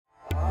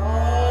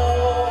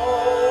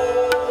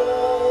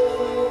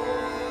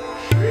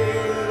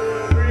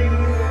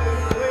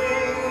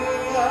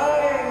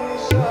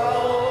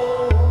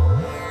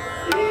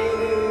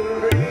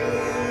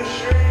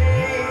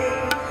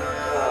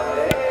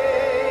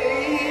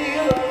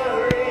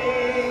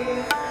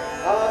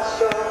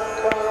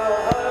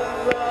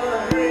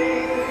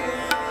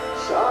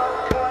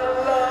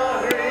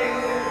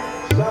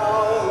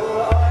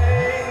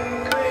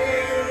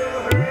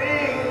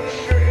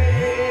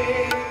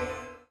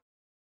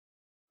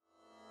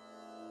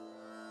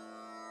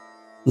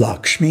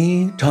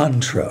Lakṣmī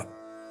Tantra,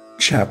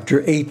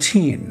 Chapter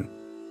 18,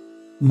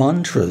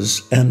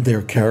 Mantras and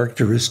Their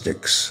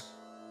Characteristics.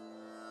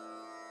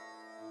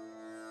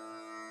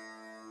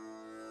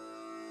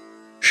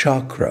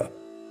 Śakra.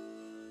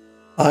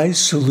 I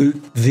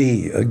salute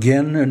thee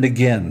again and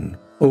again,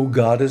 O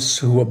goddess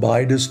who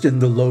abidest in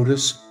the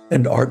lotus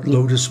and art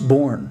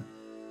lotus-born.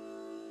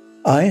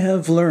 I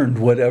have learned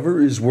whatever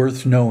is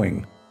worth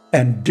knowing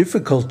and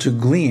difficult to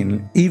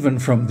glean even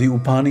from the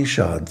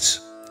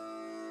Upaniṣads.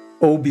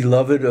 O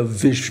beloved of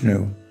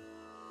Viṣṇu,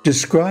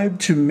 describe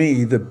to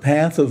me the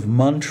path of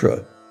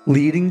mantra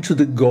leading to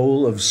the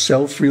goal of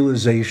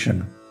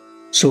self-realization,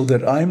 so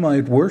that I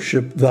might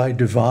worship thy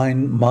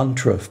divine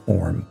mantra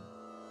form.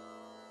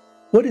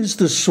 What is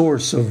the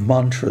source of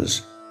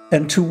mantras,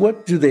 and to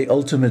what do they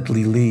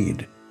ultimately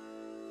lead?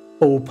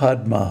 O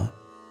Padmā,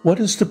 what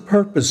is the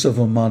purpose of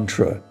a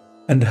mantra,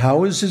 and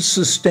how is it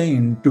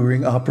sustained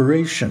during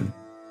operation?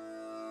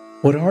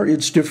 What are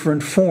its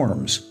different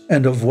forms,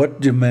 and of what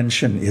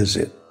dimension is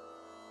it?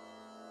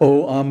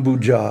 O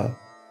Ambujā,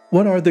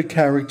 what are the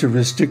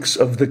characteristics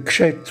of the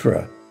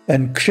kṣetra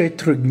and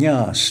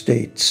kṣetrajña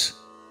states?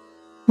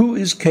 Who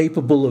is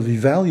capable of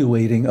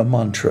evaluating a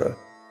mantra?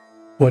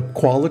 What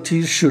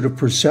qualities should a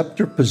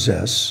preceptor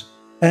possess?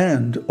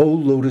 And, O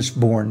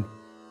Lotus-born,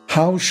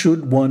 how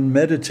should one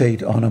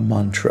meditate on a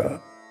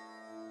mantra?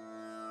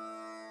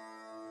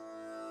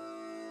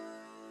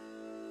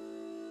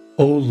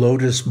 O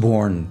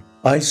Lotus-born,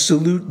 I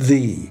salute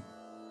thee.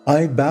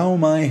 I bow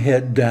my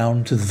head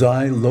down to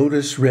thy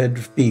lotus-red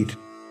feet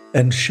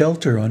and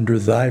shelter under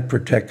thy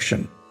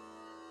protection.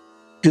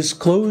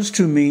 Disclose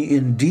to me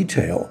in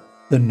detail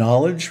the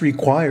knowledge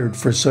required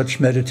for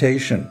such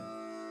meditation,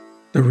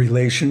 the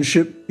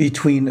relationship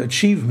between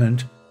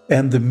achievement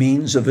and the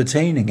means of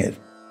attaining it,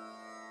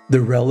 the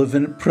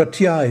relevant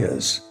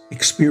pratyayas,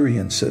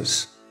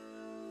 experiences,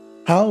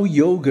 how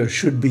yoga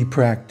should be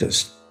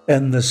practiced,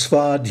 and the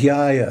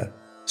svadhyaya,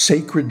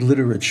 sacred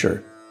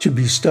literature, to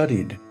be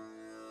studied,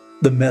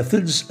 the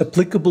methods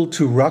applicable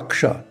to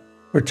raksha,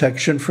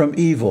 protection from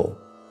evil,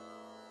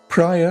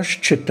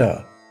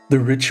 prayashchitta, the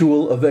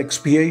ritual of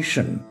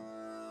expiation,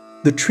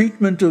 the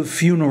treatment of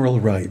funeral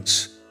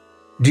rites,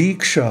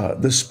 diksha,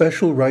 the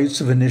special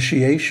rites of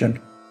initiation,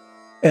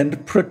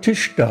 and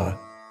pratishta,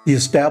 the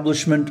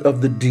establishment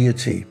of the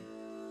deity,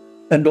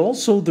 and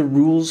also the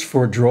rules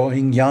for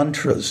drawing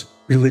yantras,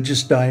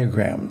 religious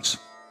diagrams.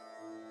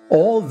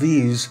 All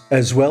these,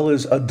 as well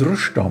as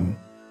adrushtam,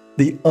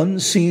 the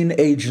unseen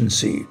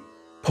agency,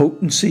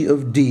 potency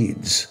of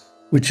deeds,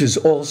 which is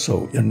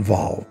also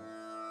involved.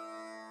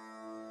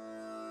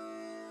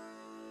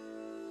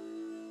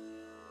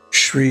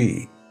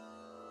 Shri.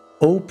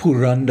 O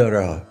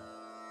Purandara,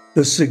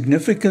 the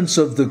significance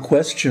of the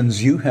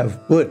questions you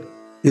have put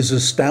is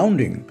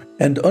astounding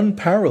and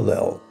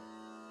unparalleled,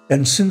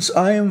 and since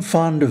I am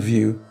fond of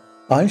you,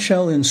 I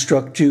shall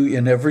instruct you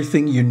in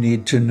everything you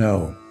need to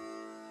know.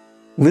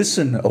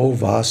 Listen, O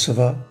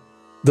Vasava,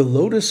 the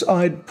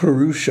lotus-eyed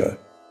Purusha,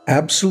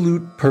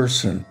 absolute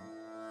person,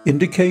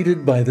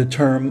 indicated by the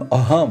term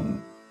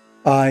aham,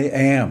 I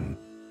am,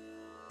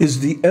 is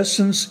the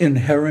essence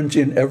inherent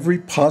in every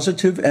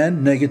positive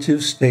and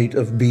negative state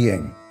of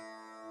being,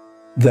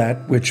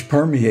 that which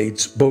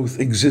permeates both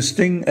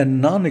existing and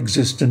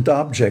non-existent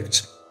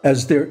objects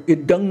as their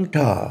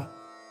idangta,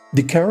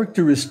 the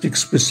characteristic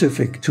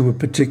specific to a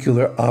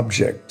particular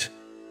object.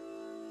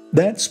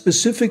 That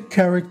specific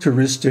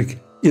characteristic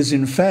is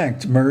in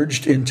fact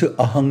merged into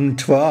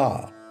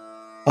ahangtva,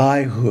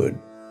 I-hood.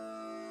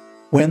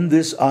 When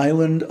this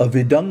island of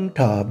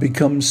idangta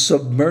becomes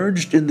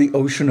submerged in the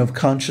ocean of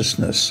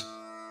consciousness,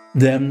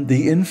 then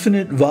the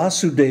infinite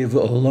Vasudeva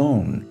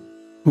alone,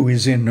 who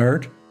is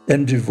inert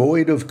and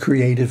devoid of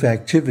creative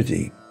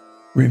activity,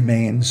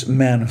 remains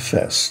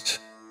manifest.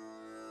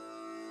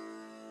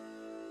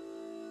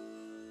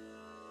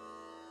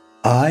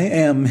 I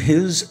am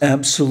his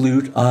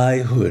absolute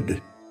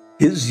I-hood,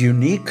 his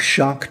unique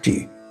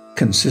Shakti,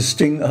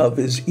 consisting of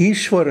his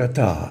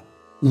Ishvarata,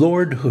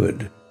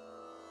 Lordhood,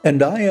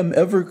 and I am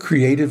ever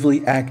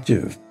creatively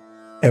active,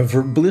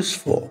 ever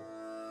blissful,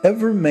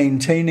 ever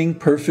maintaining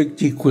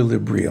perfect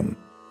equilibrium,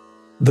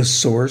 the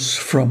source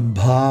from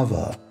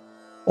bhava.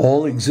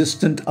 All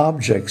existent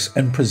objects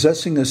and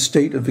possessing a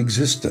state of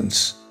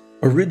existence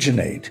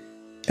originate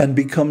and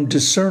become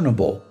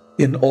discernible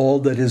in all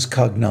that is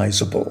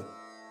cognizable.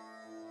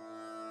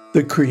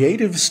 The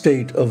creative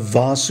state of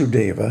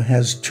Vasudeva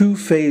has two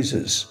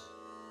phases: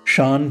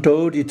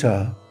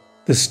 Shantodita,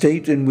 the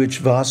state in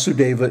which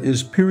Vasudeva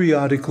is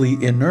periodically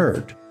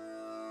inert,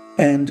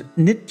 and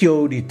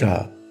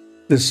Nityodita,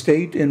 the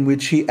state in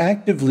which he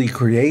actively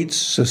creates,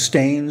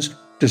 sustains,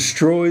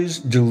 destroys,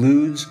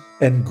 deludes,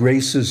 and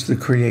graces the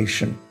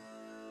creation.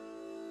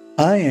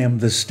 I am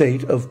the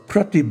state of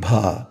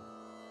pratibha,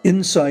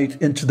 insight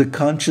into the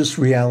conscious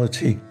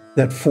reality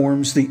that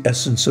forms the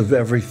essence of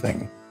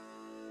everything,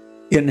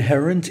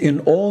 inherent in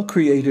all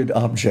created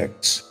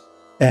objects,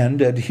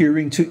 and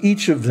adhering to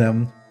each of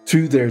them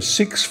through their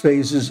 6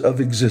 phases of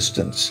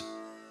existence: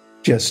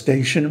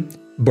 gestation,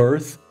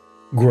 birth,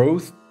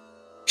 growth,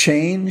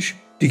 change,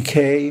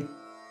 decay,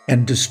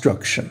 and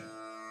destruction.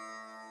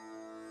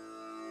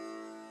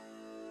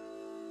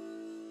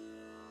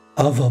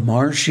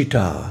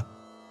 Avamarshita,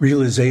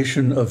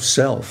 realization of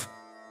self,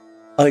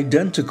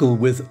 identical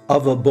with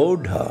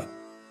avabodha,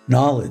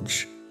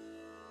 knowledge,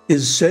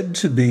 is said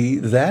to be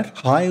that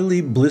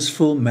highly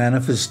blissful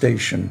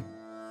manifestation,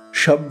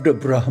 Shabda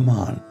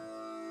Brahman.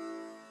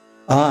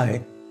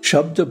 I,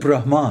 Shabda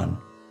Brahman,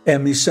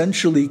 am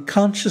essentially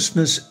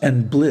consciousness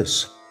and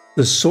bliss,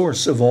 the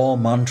source of all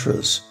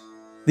mantras,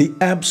 the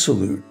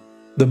absolute,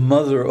 the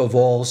mother of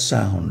all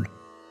sound,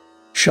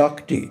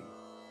 Shakti,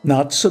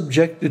 not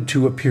subjected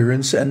to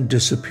appearance and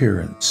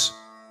disappearance.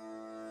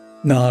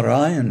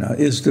 Narayana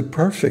is the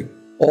perfect,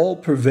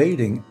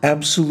 all-pervading,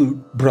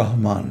 absolute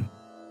Brahman.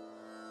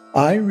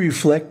 I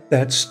reflect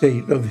that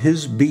state of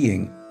his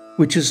being,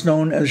 which is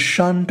known as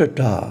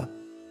Shantata,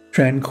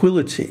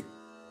 tranquility,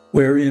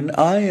 wherein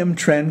I am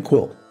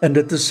tranquil and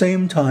at the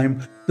same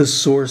time the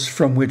source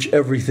from which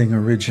everything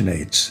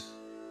originates.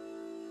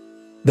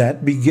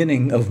 That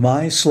beginning of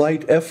my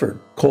slight effort,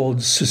 called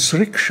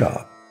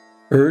sisriksha,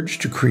 urge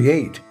to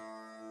create,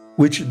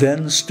 which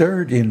then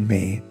stirred in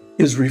me,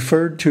 is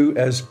referred to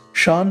as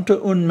Shanta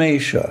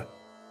Unmesha,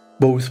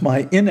 both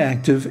my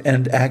inactive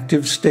and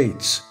active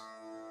states,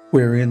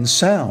 wherein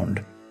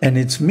sound and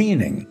its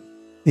meaning,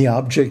 the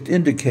object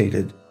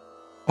indicated,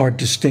 are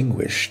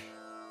distinguished.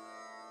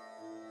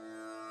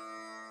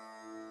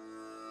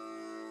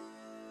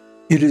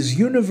 It is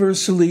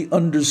universally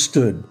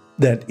understood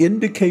that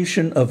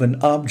indication of an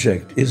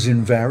object is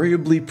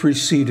invariably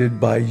preceded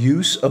by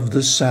use of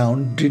the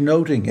sound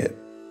denoting it.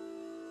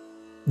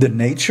 The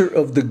nature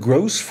of the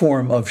gross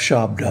form of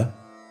Shabda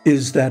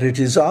is that it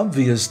is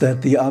obvious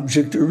that the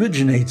object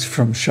originates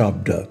from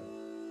Shabda.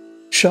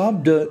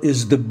 Shabda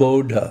is the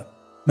bodha,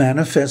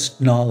 manifest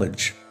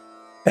knowledge,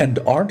 and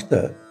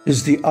Artha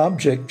is the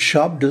object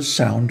Shabda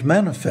sound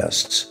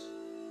manifests,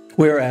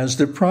 whereas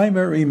the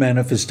primary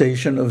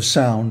manifestation of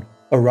sound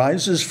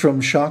arises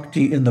from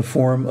Shakti in the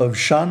form of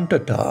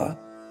Shantata,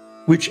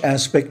 which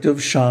aspect of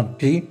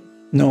Shanti,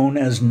 known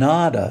as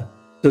Nada,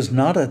 does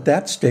not at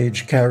that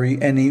stage carry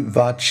any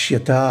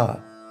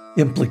Vachyata,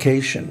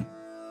 implication.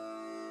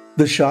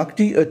 The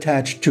Shakti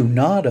attached to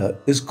Nada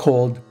is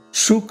called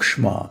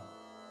Sukshma.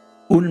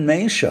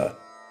 Unmesha,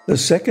 the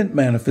second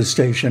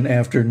manifestation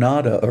after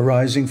Nada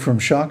arising from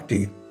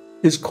Shakti,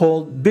 is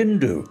called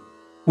Bindu,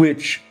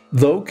 which,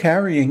 though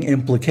carrying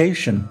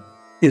implication,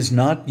 is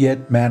not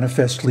yet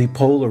manifestly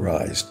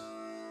polarized.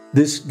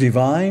 This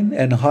divine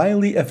and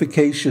highly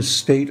efficacious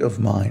state of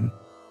mind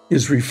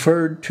is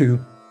referred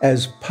to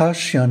as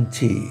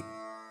Pashyanti.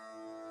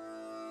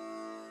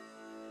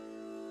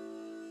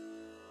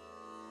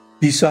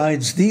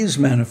 Besides these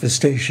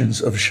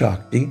manifestations of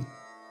Shakti,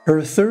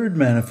 her third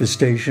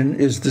manifestation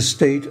is the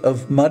state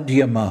of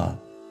Madhyama,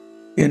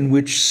 in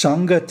which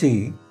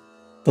Sangati,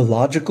 the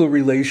logical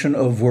relation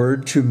of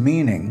word to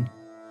meaning,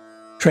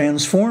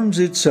 transforms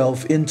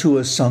itself into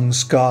a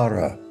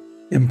samskara,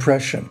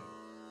 impression.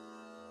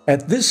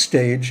 At this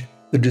stage,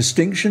 the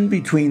distinction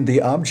between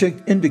the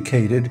object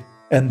indicated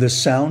and the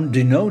sound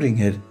denoting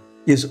it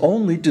is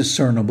only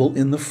discernible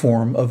in the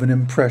form of an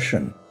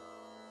impression.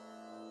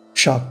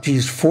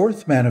 Shakti's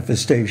fourth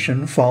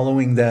manifestation,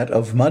 following that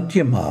of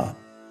Madhyama,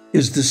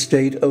 is the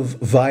state of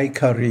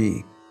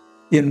Vaikari,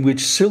 in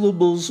which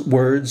syllables,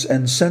 words,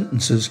 and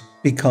sentences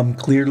become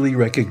clearly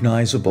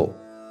recognizable.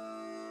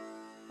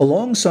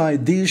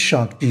 Alongside these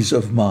Shaktis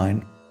of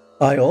mine,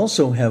 I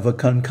also have a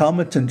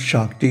concomitant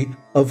Shakti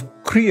of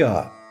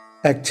Kriya,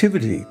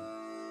 activity,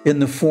 in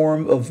the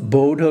form of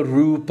Bodha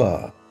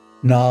Rupa,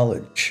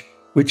 knowledge,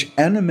 which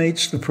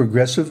animates the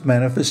progressive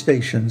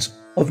manifestations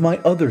of my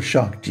other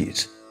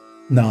Shaktis,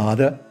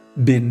 Nada,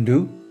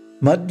 Bindu,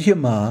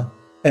 Madhyama,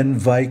 and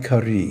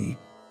Vaikari.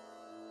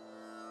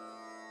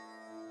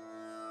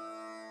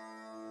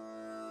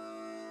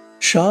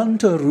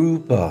 Shanta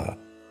Rupa,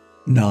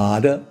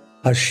 Nada,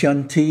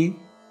 Pashyanti,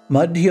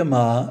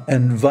 Madhyama,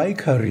 and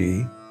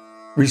Vaikari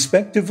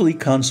respectively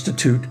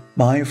constitute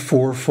my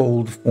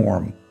fourfold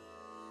form.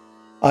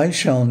 I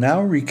shall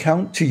now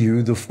recount to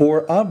you the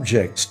four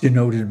objects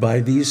denoted by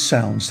these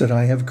sounds that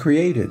I have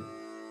created.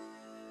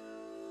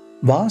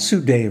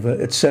 Vasudeva,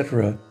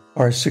 etc.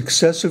 are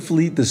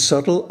successively the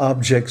subtle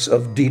objects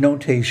of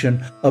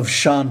denotation of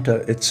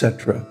Shanta,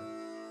 etc.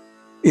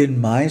 In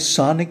my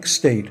sonic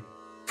state,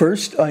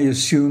 first I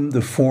assume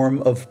the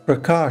form of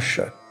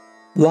Prakasha,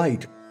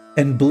 light,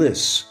 and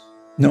bliss,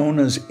 known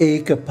as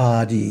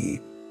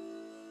Ekapadi.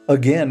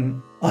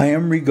 Again, I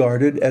am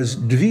regarded as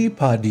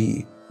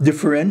Dvipadi,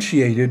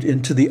 differentiated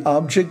into the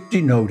object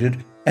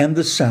denoted and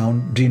the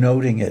sound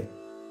denoting it.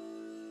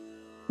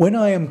 When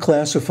I am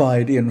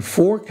classified in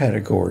four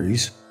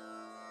categories,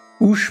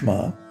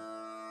 Ushma,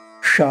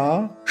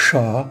 Sha,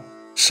 Sha,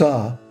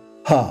 Sa,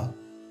 Ha,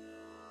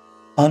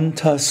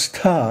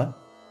 Antastha,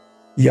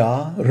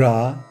 Ya,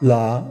 Ra,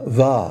 La,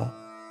 Va,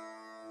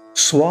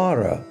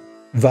 Swara,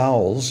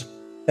 vowels,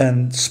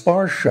 and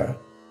Sparsha,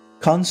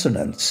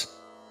 consonants,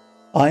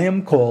 I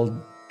am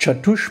called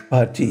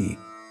Chatushpati.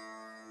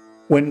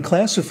 When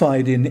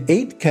classified in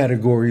 8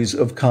 categories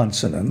of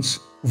consonants,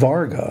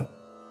 Varga,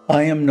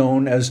 I am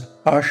known as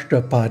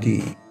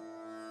Ashtapadi.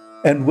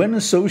 And when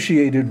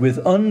associated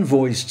with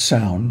unvoiced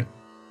sound,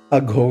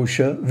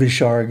 Aghosha,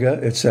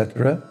 Visarga,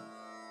 etc.,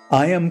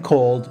 I am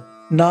called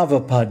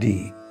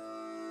Navapadi.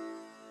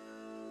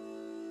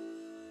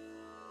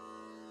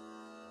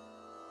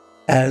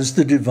 As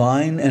the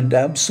divine and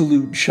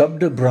absolute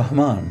Shabda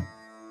Brahman,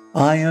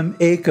 I am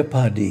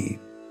Ekapadi.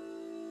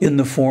 In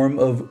the form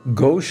of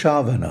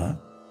Goshavana,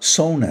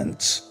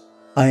 sonants,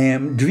 I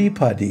am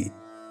Dvipadi.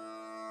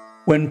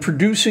 When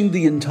producing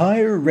the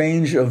entire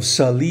range of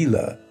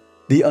Salila,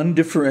 the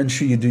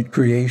undifferentiated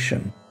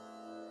creation,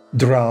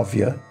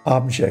 Dravya,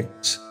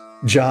 objects,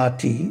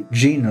 Jati,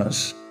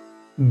 genus,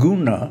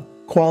 Guna,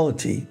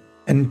 quality,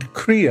 and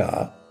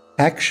Kriya,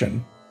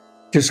 action,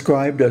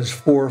 described as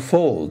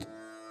fourfold,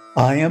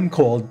 I am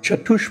called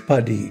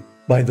Chatushpadi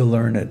by the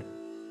learned.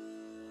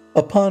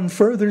 Upon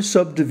further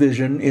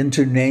subdivision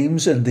into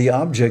names and the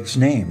objects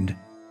named,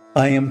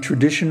 I am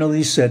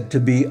traditionally said to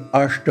be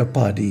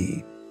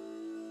Ashtapadi.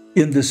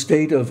 In the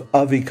state of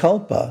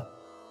Avikalpa,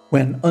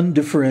 when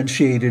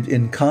undifferentiated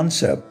in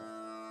concept,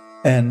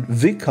 and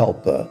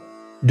Vikalpa,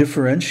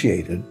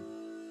 differentiated,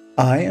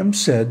 I am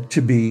said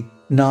to be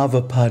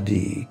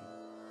Navapadi.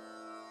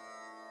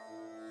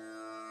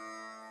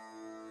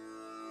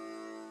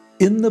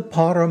 In the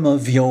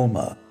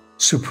Paramavyoma,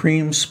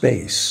 supreme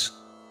space,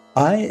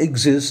 I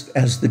exist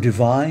as the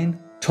divine,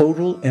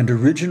 total, and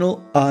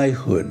original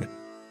I-hood,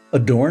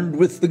 adorned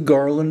with the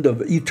garland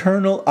of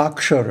eternal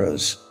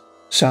aksharas,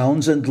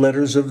 sounds and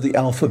letters of the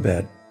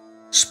alphabet,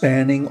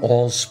 spanning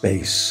all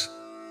space.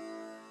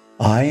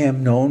 I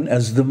am known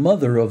as the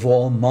mother of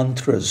all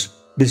mantras,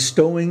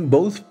 bestowing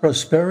both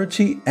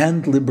prosperity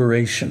and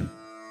liberation.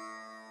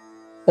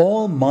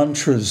 All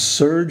mantras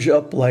surge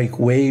up like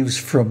waves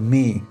from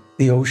me,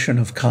 the ocean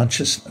of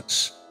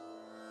consciousness.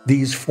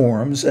 These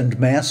forms and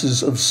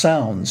masses of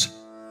sounds,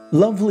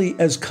 lovely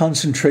as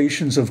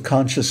concentrations of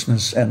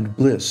consciousness and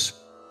bliss,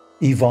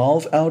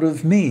 evolve out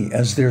of me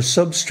as their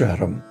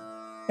substratum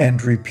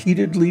and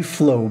repeatedly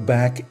flow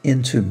back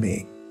into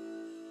me.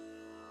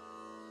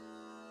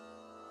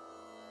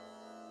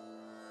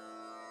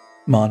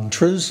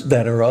 Mantras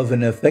that are of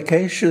an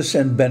efficacious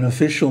and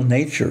beneficial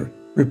nature,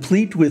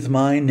 replete with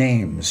my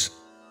names,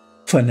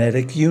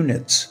 phonetic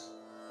units,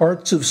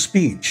 parts of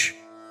speech,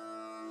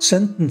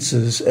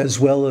 sentences as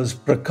well as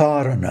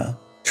prakarana,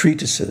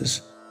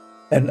 treatises,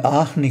 and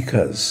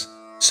ahnikas,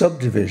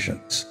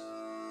 subdivisions,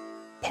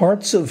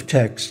 parts of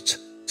texts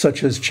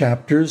such as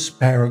chapters,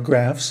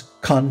 paragraphs,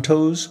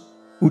 cantos,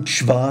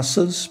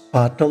 uchvasas,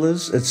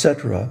 patalas,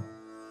 etc.,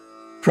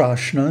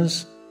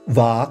 prashnas,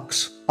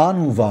 vaks,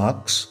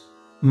 anuvaks,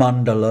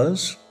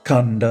 mandalas,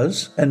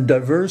 kandas, and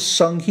diverse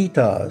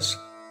samhitas,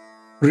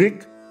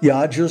 Rik,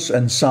 Yajas,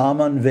 and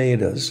Saman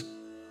Vedas,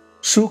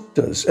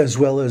 suktas as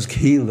well as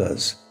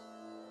khilas,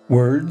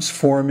 words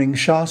forming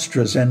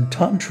shastras and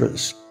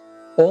tantras,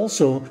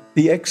 also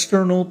the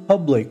external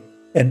public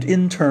and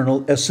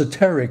internal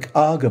esoteric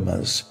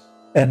agamas,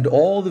 and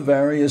all the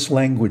various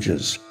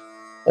languages.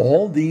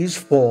 All these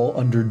fall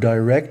under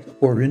direct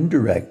or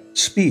indirect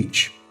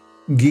speech,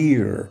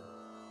 gear.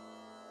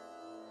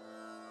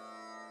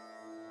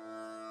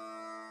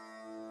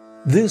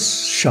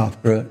 This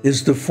chakra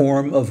is the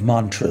form of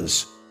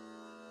mantras.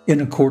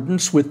 In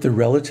accordance with the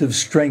relative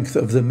strength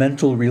of the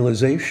mental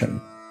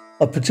realization,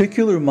 a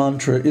particular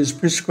mantra is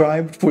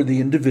prescribed for the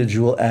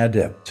individual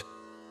adept.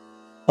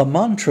 A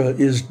mantra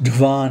is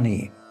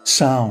dhvani,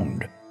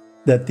 sound,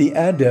 that the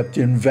adept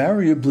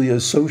invariably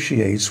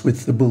associates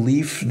with the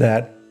belief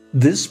that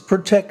this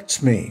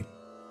protects me,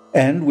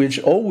 and which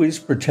always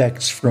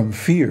protects from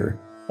fear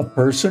a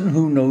person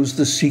who knows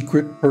the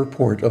secret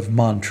purport of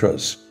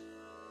mantras.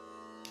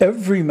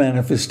 Every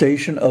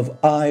manifestation of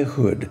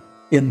I-hood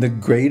in the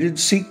graded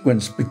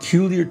sequence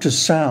peculiar to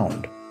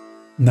sound,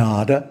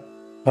 nada,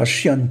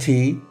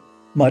 pashyanti,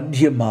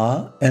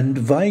 madhyama, and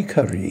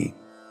vaikari,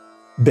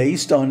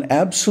 based on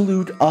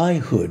absolute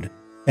I-hood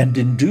and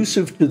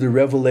inducive to the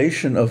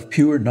revelation of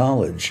pure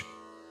knowledge,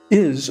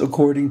 is,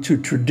 according to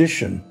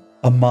tradition,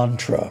 a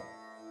mantra.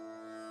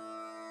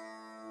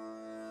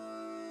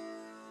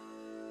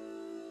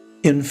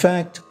 In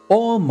fact,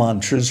 all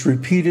mantras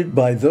repeated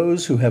by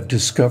those who have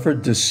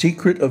discovered the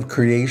secret of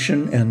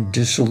creation and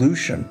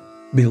dissolution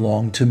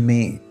belong to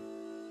me.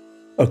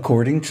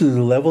 According to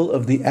the level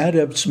of the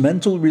adept's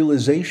mental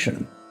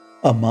realization,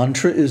 a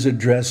mantra is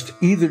addressed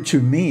either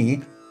to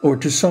me or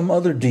to some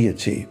other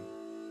deity.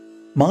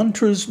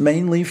 Mantras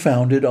mainly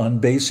founded on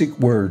basic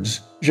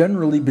words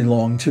generally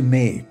belong to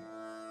me.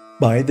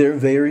 By their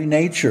very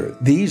nature,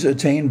 these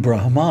attain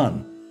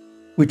Brahman,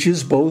 which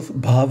is both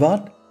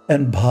bhavat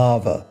and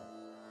bhava,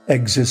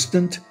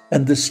 existent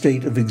and the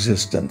state of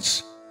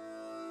existence.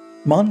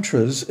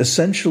 Mantras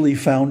essentially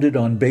founded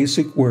on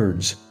basic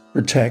words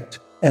protect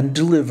and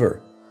deliver.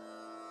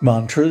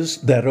 Mantras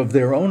that of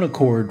their own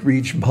accord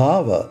reach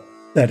bhava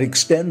that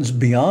extends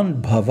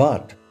beyond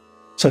bhavat,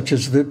 such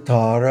as the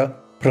Tara,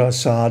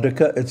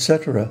 Prasadaka,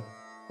 etc.,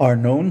 are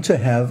known to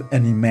have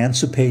an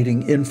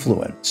emancipating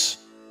influence.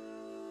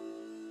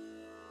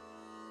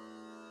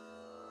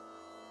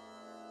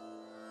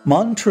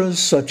 Mantras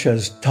such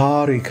as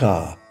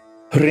Tarika,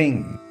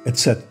 Hring,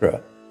 etc.,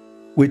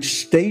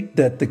 which state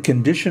that the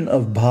condition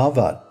of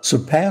bhavat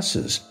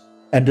surpasses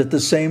and at the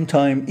same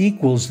time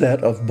equals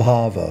that of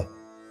bhava,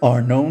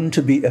 are known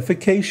to be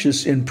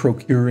efficacious in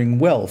procuring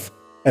wealth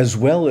as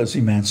well as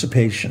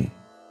emancipation.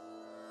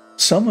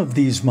 Some of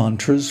these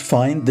mantras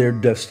find their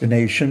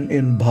destination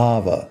in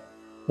bhava,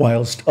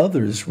 whilst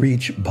others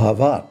reach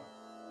bhavat.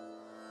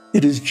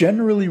 It is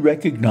generally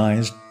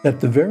recognized that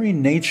the very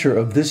nature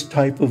of this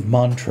type of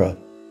mantra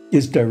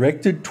is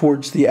directed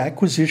towards the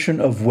acquisition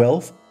of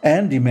wealth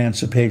and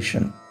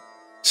emancipation,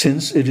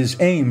 since it is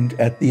aimed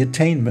at the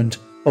attainment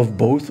of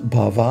both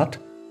bhavat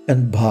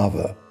and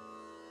bhava.